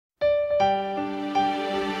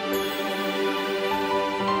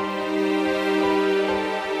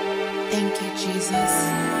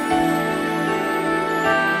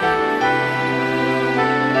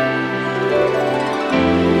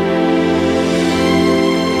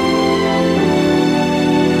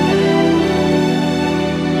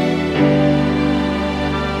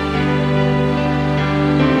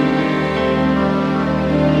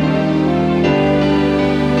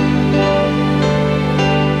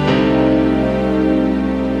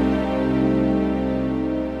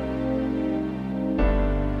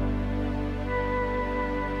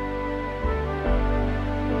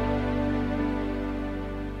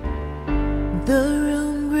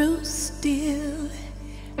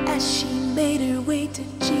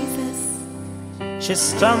She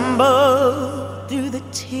stumbled through the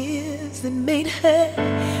tears that made her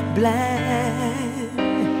blind.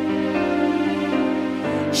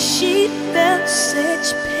 She felt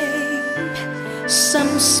such pain,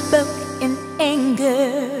 some spoke in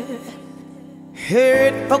anger.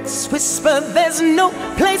 Heard folks whisper, there's no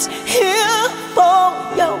place here for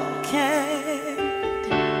your kind.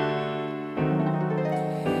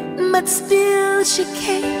 But still she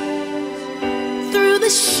came through the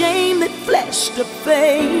shame that flashed her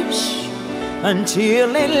face,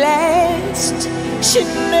 until at last she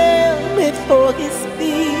knelt before his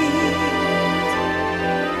feet.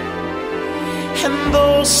 And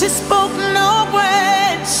though she spoke no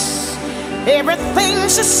words, everything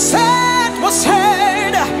she said was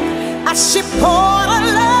heard, as she poured her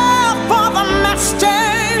love for the master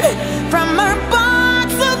from her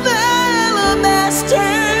box of alabaster.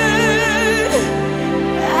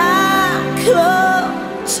 I come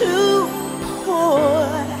to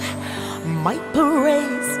pour my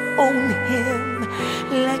praise on him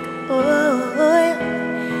like oil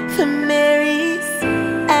from Mary's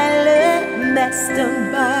alabaster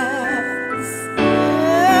box.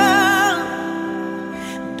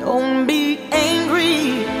 Don't be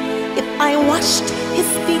angry if I washed his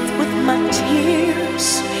feet with my tears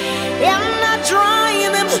and I dry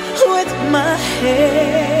them with my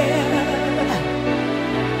hair.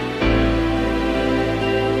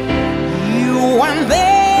 You weren't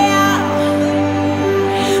there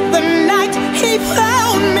the night he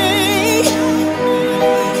found me.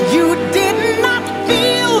 You did not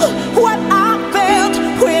feel what I felt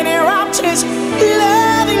when he wrapped his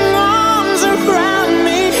loving arms around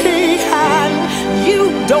me. And you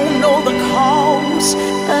don't know the cause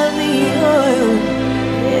of the oil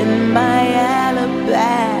in my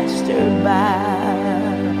alabaster box.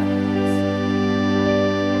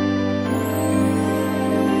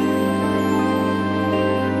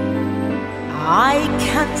 I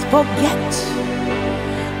can't forget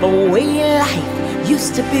the way life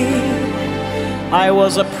used to be. I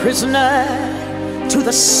was a prisoner to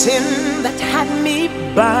the sin that had me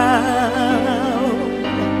bound,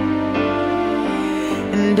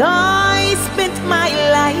 and I spent my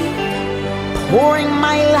life pouring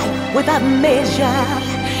my life without measure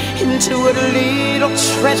into a little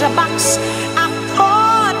treasure box I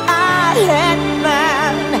thought I had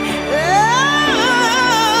found.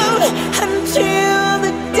 Oh, until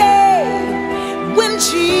the day when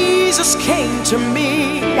Jesus came to me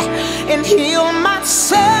and healed my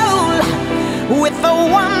soul with the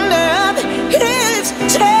wonder of his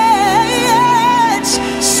touch.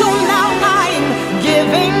 So now I'm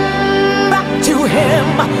giving back to him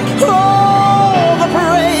all the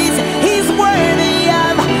praise he's worthy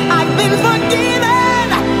of. I've been forgiven,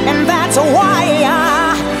 and that's why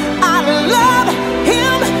I love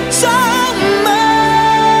him so much.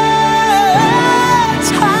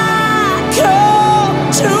 I come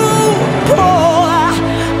to pour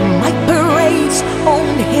my praise on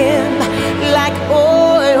him like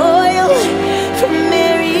oil from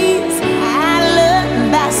Mary's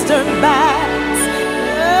alabaster box.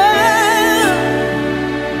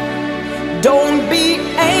 Don't be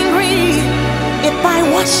angry if I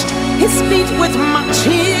washed his feet with my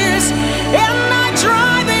tears and I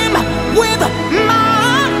dry them with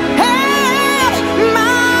my hair,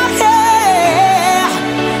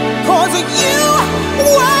 cause you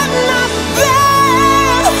were not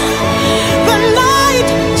there the night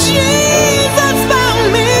Jesus found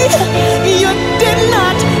me. You did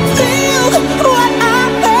not feel what I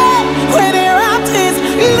felt when he wrapped his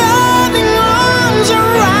loving arms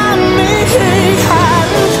around me.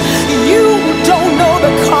 You don't know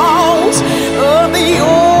the cause of the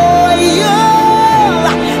oil.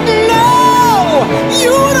 No,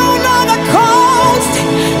 you don't know the cost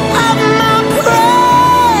of my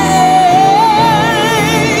praise.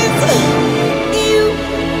 You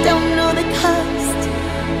don't know the cost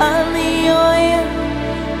of the oil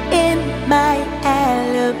in my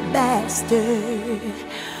alabaster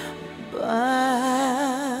box.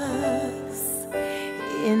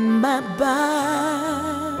 In my box.